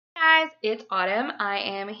Guys, it's Autumn. I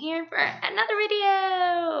am here for another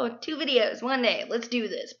video. 2 videos, one day. Let's do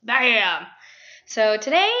this. Bam! So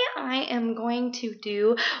today I am going to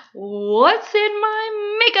do what's in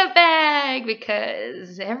my makeup bag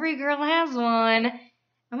because every girl has one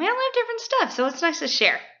and we all have different stuff, so it's nice to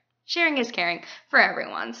share. Sharing is caring for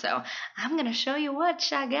everyone. So I'm going to show you what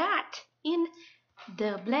I got in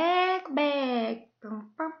the black bag.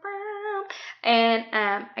 And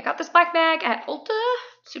I got this black bag at Ulta,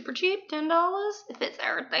 super cheap, $10. It fits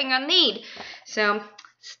everything I need. So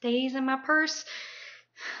stays in my purse.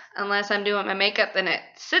 Unless I'm doing my makeup, then it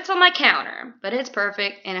sits on my counter. But it's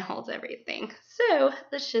perfect and it holds everything. So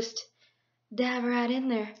let's just dive right in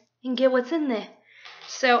there and get what's in there.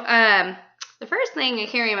 So the first thing I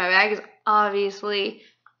carry in my bag is obviously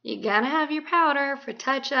you gotta have your powder for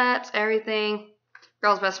touch-ups, everything.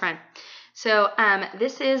 Girl's best friend. So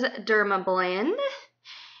this is Derma Blend,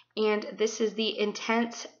 and this is the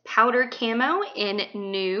Intense Powder Camo in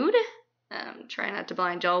Nude. Try not to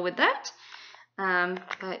blind y'all with that,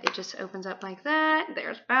 but it just opens up like that.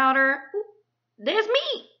 There's powder. Ooh, there's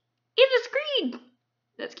me in the screen.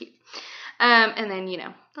 That's cute. And then, you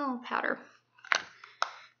know, the little powder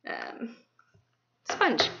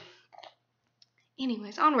sponge.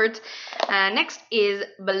 Anyways, onwards. Next is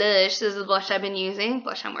blush. This is the blush I've been using.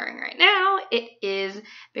 Blush I'm wearing right now. It is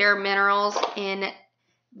Bare Minerals in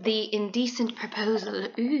the Indecent Proposal.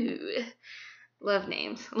 Ooh. Love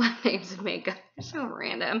names. Love names of makeup. They're so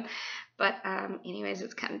random. But anyways,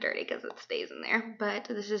 it's kind of dirty because it stays in there. But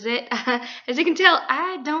this is it. As you can tell,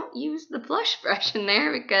 I don't use the blush brush in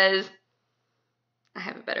there because I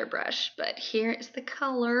have a better brush. But here is the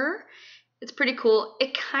color. It's pretty cool.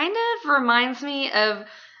 It kind of reminds me of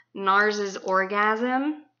NARS's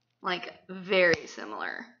Orgasm, like very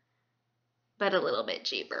similar, but a little bit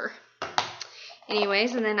cheaper.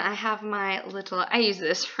 Anyways, and then I have my little, I use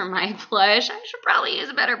this for my blush. I should probably use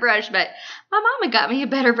a better brush, but my mama got me a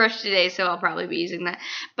better brush today, so I'll probably be using that.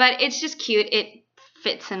 But it's just cute. It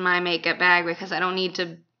fits in my makeup bag because I don't need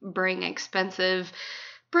to bring expensive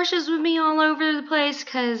brushes with me all over the place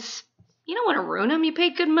because you don't want to ruin them. You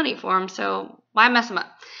paid good money for them, so why mess them up?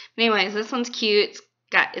 But anyways, this one's cute.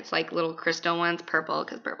 It's like little crystal ones, purple,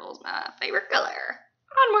 because purple is my favorite color.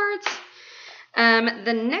 Onwards.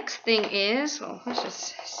 The next thing is, well, let's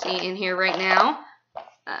just see in here right now.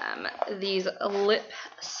 These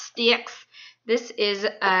lipsticks. This is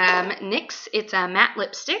NYX. It's a matte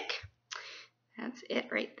lipstick. That's it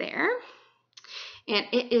right there. And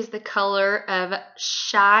it is the color of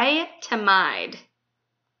Shy Tamide.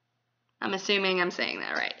 I'm assuming I'm saying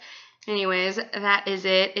that right. Anyways, that is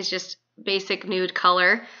it. It's just basic nude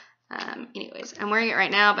color. Anyways, I'm wearing it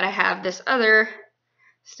right now, but I have this other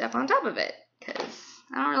stuff on top of it because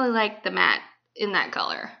I don't really like the matte in that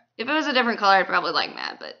color. If it was a different color, I'd probably like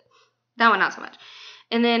matte, but that one not so much.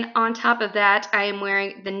 And then on top of that, I am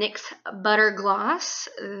wearing the NYX Butter Gloss.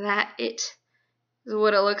 That it is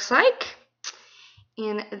what it looks like.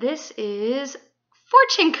 And this is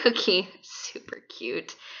Fortune Cookie. Super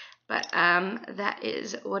cute. But that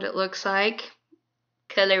is what it looks like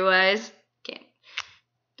color-wise.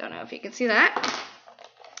 Don't know if you can see that.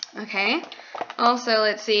 Okay. Also,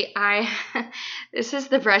 let's see. This is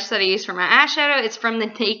the brush that I use for my eyeshadow. It's from the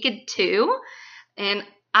Naked 2. And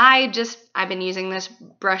I've been using this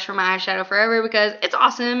brush for my eyeshadow forever because it's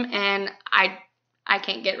awesome and I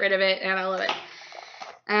can't get rid of it and I love it.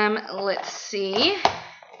 Let's see.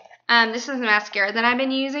 This is the mascara that I've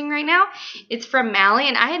been using right now. It's from Mally,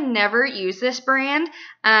 and I had never used this brand.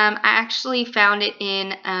 I actually found it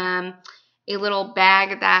in a little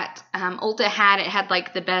bag that Ulta had. It had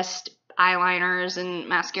like the best eyeliners and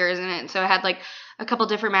mascaras in it, and so it had like a couple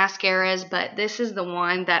different mascaras, but this is the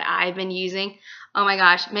one that I've been using. Oh my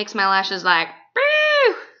gosh, it makes my lashes like,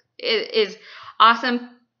 woo! It is awesome.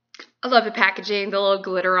 I love the packaging, the little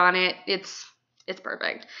glitter on it. It's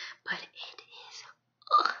perfect, but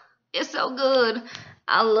it's so good.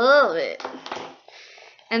 I love it.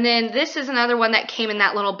 And then this is another one that came in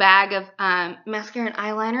that little bag of mascara and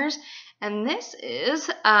eyeliners. And this is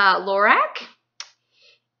Lorac.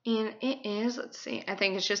 And it is, let's see, I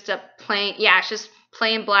think it's just a plain, yeah, it's just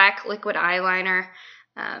plain black liquid eyeliner.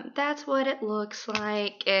 That's what it looks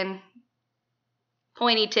like. And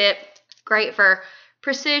pointy tip, great for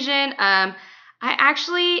precision. I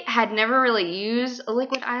actually had never really used a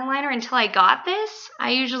liquid eyeliner until I got this. I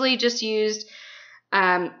usually just used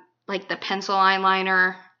like the pencil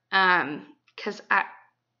eyeliner because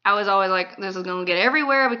I was always like, this is going to get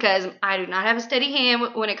everywhere because I do not have a steady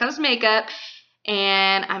hand when it comes to makeup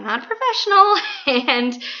and I'm not a professional.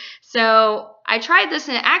 And so I tried this,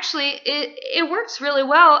 and actually it works really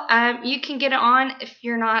well. You can get it on if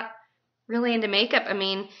you're not really into makeup. I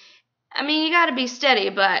mean you got to be steady,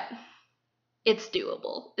 but it's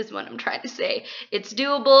doable is what I'm trying to say. It's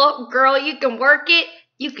doable. Girl, you can work it.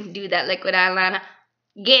 You can do that liquid eyeliner.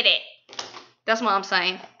 Get it. That's what I'm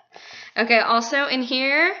saying. Okay, also in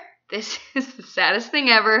here, this is the saddest thing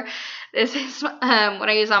ever. This is what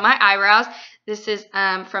I use on my eyebrows. This is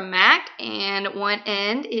from MAC, and one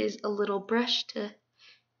end is a little brush to,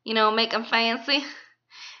 you know, make them fancy.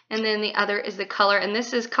 And then the other is the color, and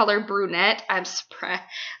this is color brunette. I'm surprised.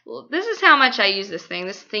 Well, this is how much I use this thing.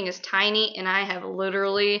 This thing is tiny, and I have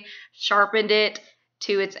literally sharpened it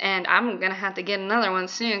to its end. I'm going to have to get another one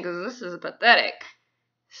soon because this is pathetic.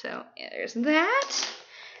 So, yeah, there's that.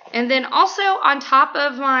 And then also on top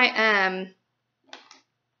of my,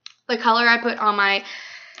 the color I put on my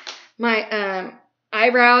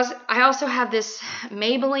eyebrows, I also have this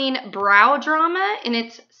Maybelline Brow Drama, and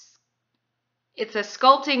it's a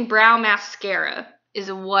sculpting brow mascara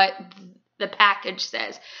is what the package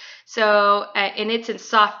says. So, and it's in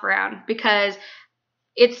soft brown because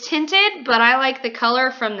it's tinted, but I like the color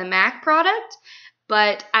from the MAC product.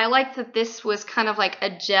 But I like that this was kind of like a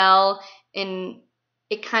gel, and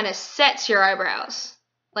it kind of sets your eyebrows.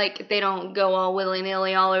 Like they don't go all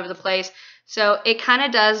willy-nilly all over the place. So it kind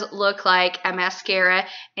of does look like a mascara,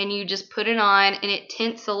 and you just put it on and it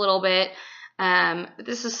tints a little bit. But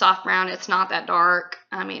this is soft brown. It's not that dark.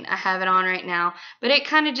 I mean, I have it on right now, but it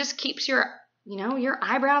kind of just keeps your, you know, your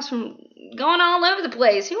eyebrows from going all over the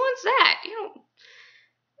place. Who wants that? You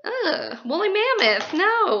don't, woolly mammoth.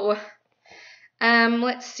 No.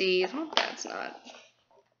 Let's see. Well, that's not,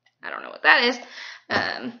 I don't know what that is.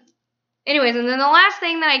 Anyways, and then the last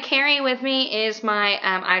thing that I carry with me is my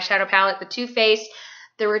eyeshadow palette, the Too Faced,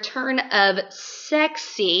 The Return of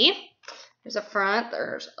Sexy. There's a front,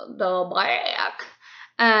 there's the back.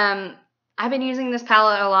 I've been using this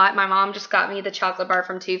palette a lot. My mom just got me the chocolate bar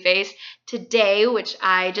from Too Faced today, which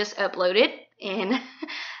I just uploaded in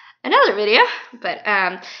another video.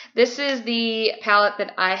 But this is the palette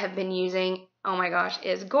that I have been using. Oh my gosh,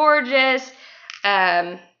 it's gorgeous.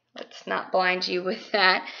 Let's not blind you with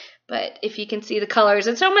that. But if you can see the colors,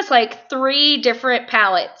 it's almost like 3 different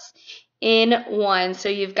palettes in one. So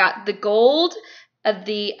you've got the gold, of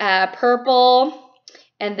the purple,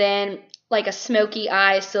 and then like a smoky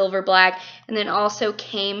eye, silver black, and then also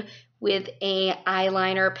came with a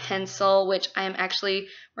eyeliner pencil, which I am actually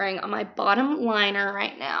wearing on my bottom liner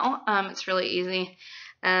right now. It's really easy,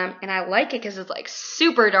 and I like it because it's like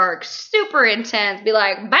super dark, super intense. Be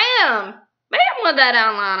like, bam, bam with that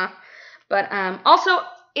eyeliner. But also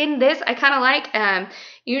in this, I kind of like,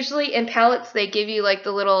 usually in palettes they give you like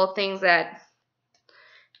the little things that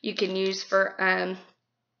you can use for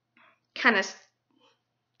kind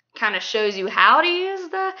of shows you how to use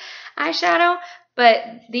the eyeshadow, but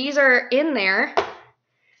these are in there,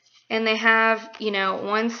 and they have, you know,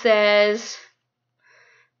 one says,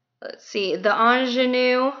 let's see, the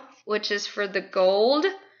ingenue, which is for the gold,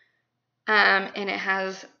 and it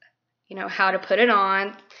has, you know, how to put it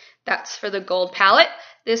on. That's for the gold palette.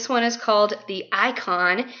 This one is called the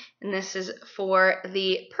Icon, and this is for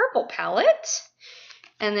the purple palette.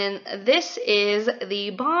 And then this is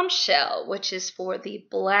the Bombshell, which is for the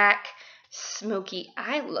black smoky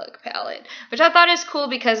eye look palette, which I thought is cool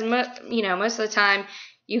because, you know, most of the time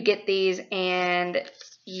you get these and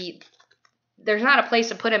there's not a place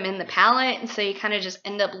to put them in the palette, and so you kind of just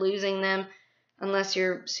end up losing them unless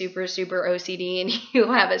you're super, super OCD and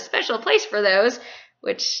you have a special place for those,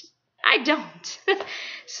 which I don't.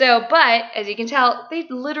 So, but as you can tell, they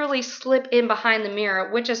literally slip in behind the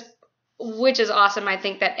mirror, which is awesome. I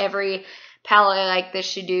think that every palette like this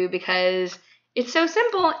should do because it's so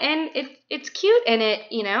simple and it's cute, and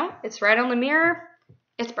it, you know, it's right on the mirror.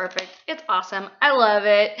 It's perfect. It's awesome. I love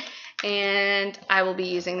it, and I will be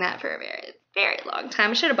using that for a very, very long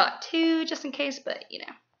time. I should have bought 2 just in case, but you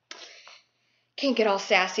know, can't get all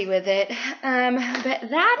sassy with it. But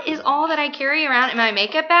that is all that I carry around in my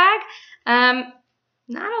makeup bag.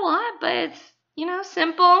 Not a lot, but it's, you know,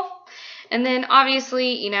 simple. And then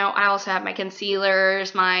obviously, you know, I also have my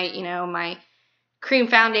concealers, my, you know, my cream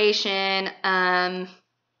foundation,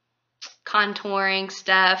 contouring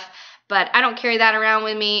stuff, but I don't carry that around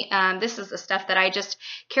with me. This is the stuff that I just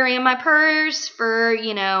carry in my purse for,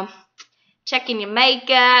 you know, checking your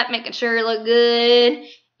makeup, making sure you look good,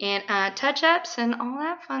 and touch-ups and all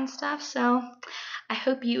that fun stuff. So I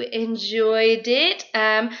hope you enjoyed it.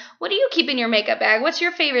 What do you keep in your makeup bag? What's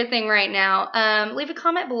your favorite thing right now? Leave a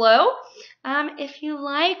comment below. If you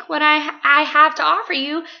like what I have to offer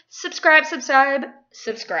you, subscribe.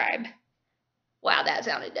 Wow, that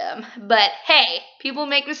sounded dumb. But hey, people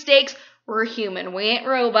make mistakes. We're human. We ain't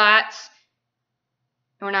robots.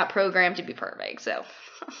 We're not programmed to be perfect, so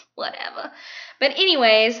whatever. But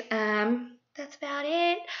anyways, that's about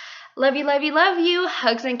it. Love you, love you, love you.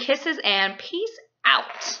 Hugs and kisses, and peace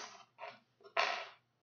out.